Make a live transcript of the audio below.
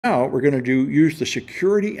Now we're going to use the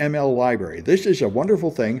security ML library. This is a wonderful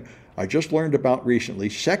thing I just learned about recently.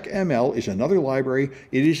 SecML is another library.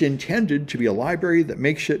 It is intended to be a library that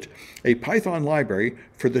makes it a Python library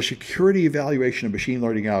for the security evaluation of machine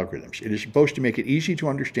learning algorithms. It is supposed to make it easy to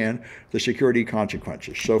understand the security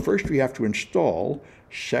consequences. So first we have to install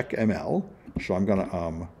SecML. So I'm going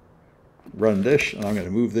to run this, and I'm going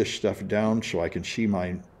to move this stuff down so I can see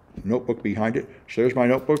my notebook behind it. So there's my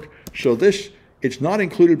notebook. So it's not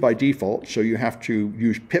included by default, so you have to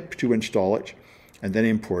use pip to install it and then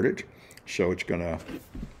import it. So it's going to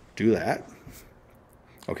do that.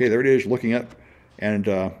 Okay, there it is, looking up and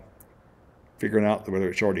figuring out whether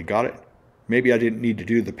it's already got it. Maybe I didn't need to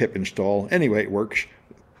do the pip install. Anyway, it works.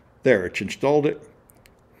 There, it's installed it.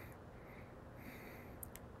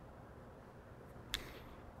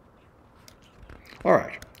 All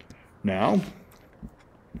right, now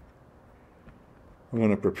we're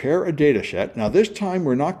going to prepare a data set. Now this time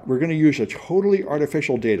we're going to use a totally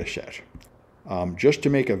artificial data set just to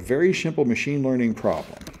make a very simple machine learning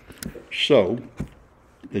problem. So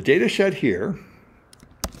the data set here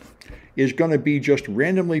is going to be just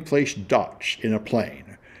randomly placed dots in a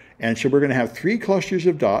plane. And so we're going to have 3 clusters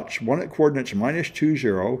of dots, one at coordinates -2,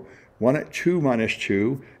 0, one at 2,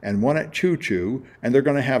 -2, and one at 2, 2. And they're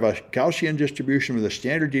going to have a Gaussian distribution with a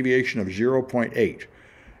standard deviation of 0.8.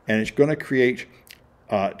 And it's going to create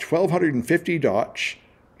 1,250 dots.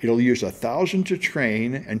 It'll use 1,000 to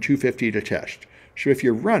train and 250 to test. So if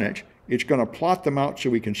you run it, it's going to plot them out so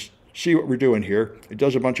we can see what we're doing here. It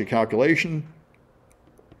does a bunch of calculation,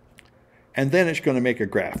 and then it's going to make a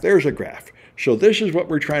graph. There's a graph. So this is what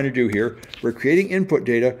we're trying to do here. We're creating input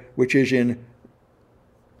data, which is in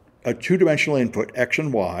a 2-dimensional input, X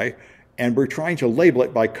and Y, and we're trying to label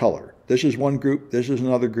it by color. This is one group, this is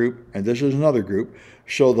another group, and this is another group.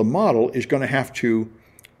 So the model is going to have to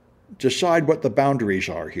decide what the boundaries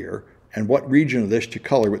are here and what region of this to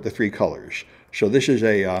color with the 3 colors. So this is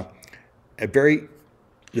the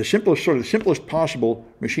simplest possible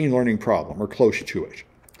machine learning problem, or close to it.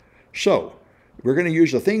 So we're going to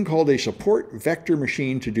use a thing called a support vector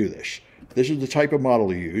machine to do this. This is the type of model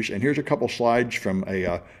to use, and here's a couple slides from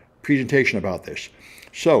a presentation about this.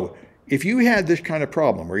 So if you had this kind of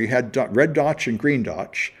problem where you had red dots and green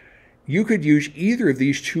dots, you could use either of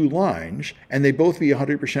these 2 lines and they both be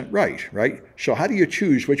 100% right? So how do you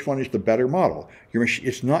choose which one is the better model?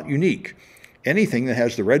 It's not unique. Anything that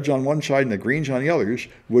has the reds on one side and the greens on the others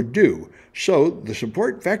would do. So the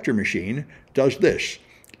support vector machine does this.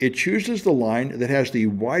 It chooses the line that has the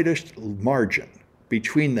widest margin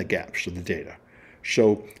between the gaps of the data.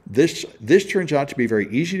 So this turns out to be very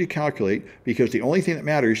easy to calculate because the only thing that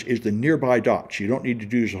matters is the nearby dots. You don't need to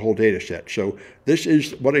do the whole data set. So this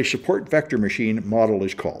is what a support vector machine model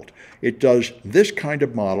is called. It does this kind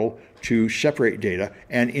of model to separate data,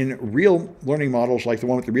 and in real learning models like the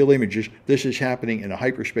one with the real images, this is happening in a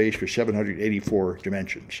hyperspace for 784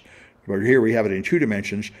 dimensions. But here we have it in 2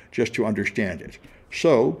 dimensions just to understand it.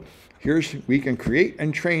 So we can create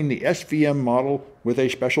and train the SVM model with a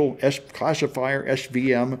special classifier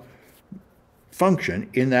SVM function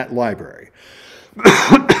in that library.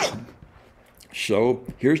 So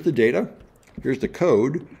here's the data. Here's the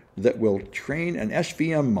code that will train an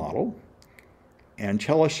SVM model and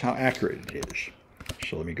tell us how accurate it is.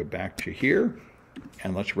 So let me go back to here,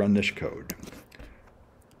 and let's run this code.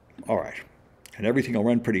 All right. And everything will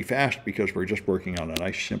run pretty fast because we're just working on a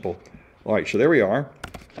nice, simple... All right, so there we are.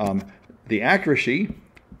 The accuracy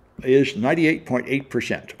is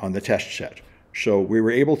 98.8% on the test set. So we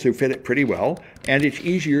were able to fit it pretty well, and it's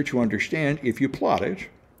easier to understand if you plot it.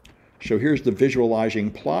 So here's the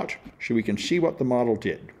visualizing plot, so we can see what the model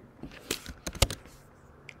did.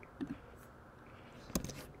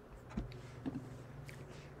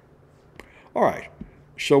 All right,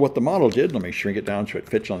 so what the model did, let me shrink it down so it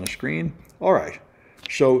fits on the screen. All right,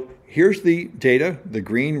 so here's the data, the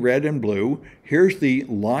green, red, and blue. Here's the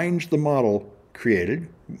lines the model created,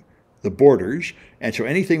 the borders. And so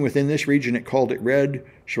anything within this region, it called it red.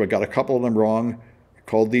 So I got a couple of them wrong.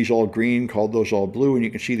 Called these all green, called those all blue, and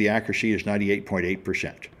you can see the accuracy is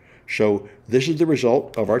 98.8%. So this is the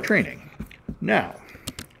result of our training. Now,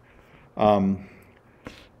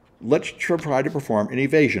 let's try to perform an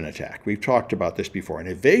evasion attack. We've talked about this before. An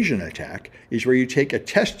evasion attack is where you take a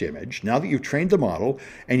test image, now that you've trained the model,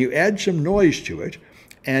 and you add some noise to it.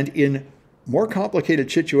 And in more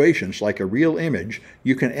complicated situations, like a real image,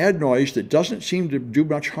 you can add noise that doesn't seem to do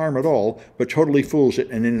much harm at all, but totally fools it.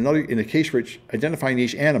 And in a case where it's identifying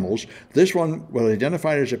these animals, this one will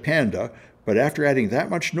identify it as a panda, but after adding that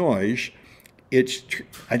much noise, it's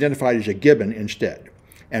identified as a gibbon instead.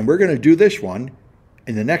 And we're going to do this one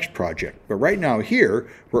in the next project. But right now here,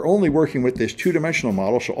 we're only working with this two-dimensional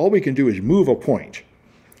model, so all we can do is move a point.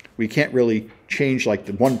 We can't really change like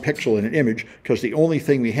the 1 pixel in an image because the only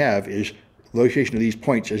thing we have is location of these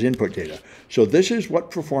points as input data. So this is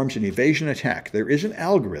what performs an evasion attack. There is an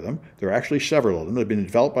algorithm, there are actually several of them that have been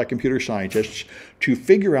developed by computer scientists to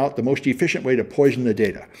figure out the most efficient way to poison the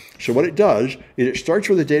data. So what it does is it starts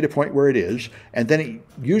with a data point where it is, and then it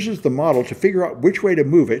uses the model to figure out which way to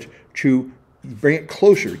move it to bring it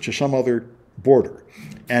closer to some other border.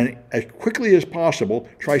 And as quickly as possible,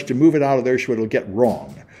 tries to move it out of there so it'll get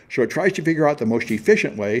wrong. So it tries to figure out the most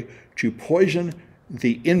efficient way to poison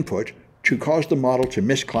the input to cause the model to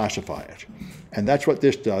misclassify it. And that's what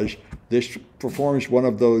this does. This performs one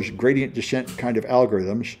of those gradient descent kind of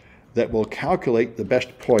algorithms that will calculate the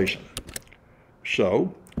best poison.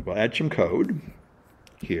 So we'll add some code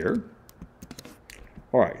here.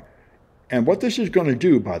 All right. And what this is going to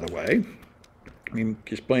do, by the way, let me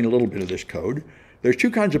explain a little bit of this code. There's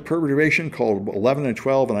two kinds of perturbation called 11 and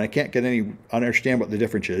 12, and I can't understand what the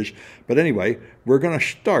difference is. But anyway, we're going to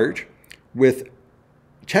start with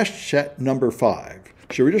test set number 5.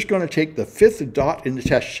 So we're just going to take the 5th dot in the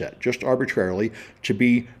test set, just arbitrarily, to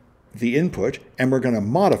be the input, and we're going to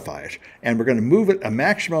modify it. And we're going to move it a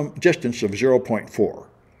maximum distance of 0.4.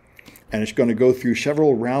 And it's going to go through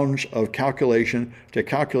several rounds of calculation to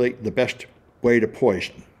calculate the best way to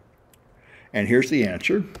poison. And here's the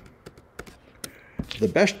answer. The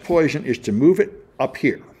best poison is to move it up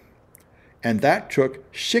here. And that took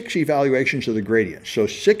 6 evaluations of the gradient. So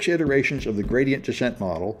 6 iterations of the gradient descent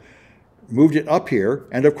model, moved it up here,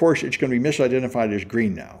 and of course it's going to be misidentified as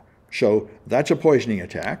green now. So that's a poisoning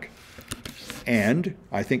attack. And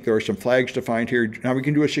I think there are some flags defined here. Now we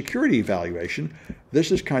can do a security evaluation.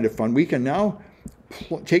 This is kind of fun. We can now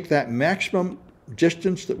take that maximum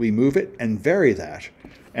distance that we move it and vary that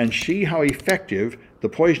and see how effective the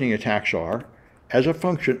poisoning attacks are as a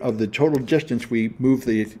function of the total distance we move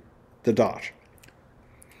the dot.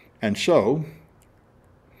 And so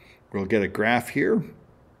we'll get a graph here.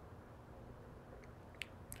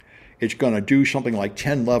 It's going to do something like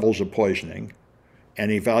 10 levels of poisoning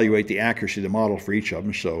and evaluate the accuracy of the model for each of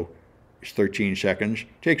them. So it's 13 seconds.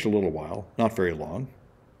 Takes a little while, not very long.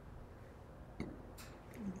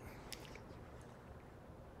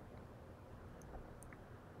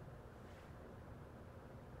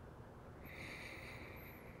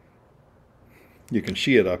 You can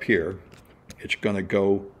see it up here. It's going to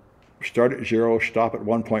go start at 0, stop at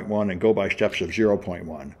 1.1, and go by steps of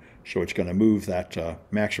 0.1. So it's going to move that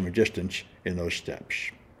maximum distance in those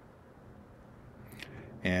steps.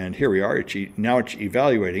 And here we are. Now it's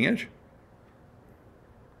evaluating it.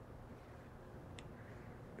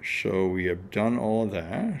 So we have done all of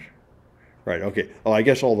that. Right, okay. Oh, I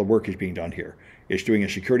guess all the work is being done here. It's doing a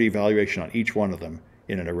security evaluation on each one of them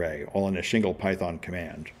in an array, all in a single Python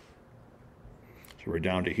command. So we're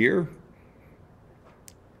down to here,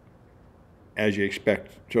 as you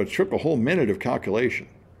expect. So it took a whole minute of calculation.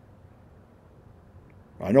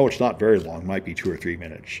 I know it's not very long, might be 2 or 3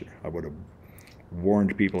 minutes. I would have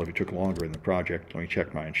warned people if it took longer in the project. Let me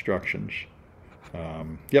check my instructions.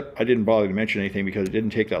 Yep, I didn't bother to mention anything because it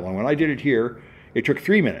didn't take that long. When I did it here, it took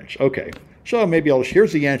 3 minutes. Okay, so maybe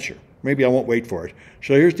here's the answer. Maybe I won't wait for it.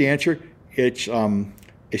 So here's the answer. It's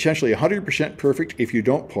essentially 100% perfect if you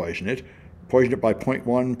don't poison it. Poison it by 0.1,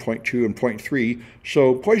 0.2, and 0.3.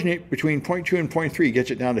 So poisoning it between 0.2 and 0.3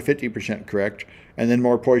 gets it down to 50% correct, and then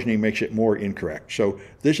more poisoning makes it more incorrect. So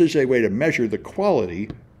this is a way to measure the quality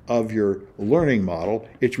of your learning model,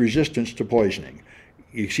 its resistance to poisoning.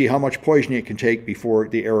 You see how much poisoning it can take before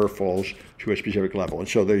the error falls to a specific level. And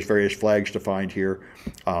so there's various flags defined here.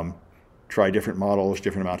 Try different models,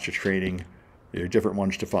 different amounts of training. There are different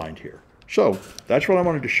ones defined here. So that's what I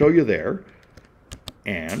wanted to show you there.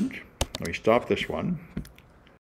 And let me stop this one.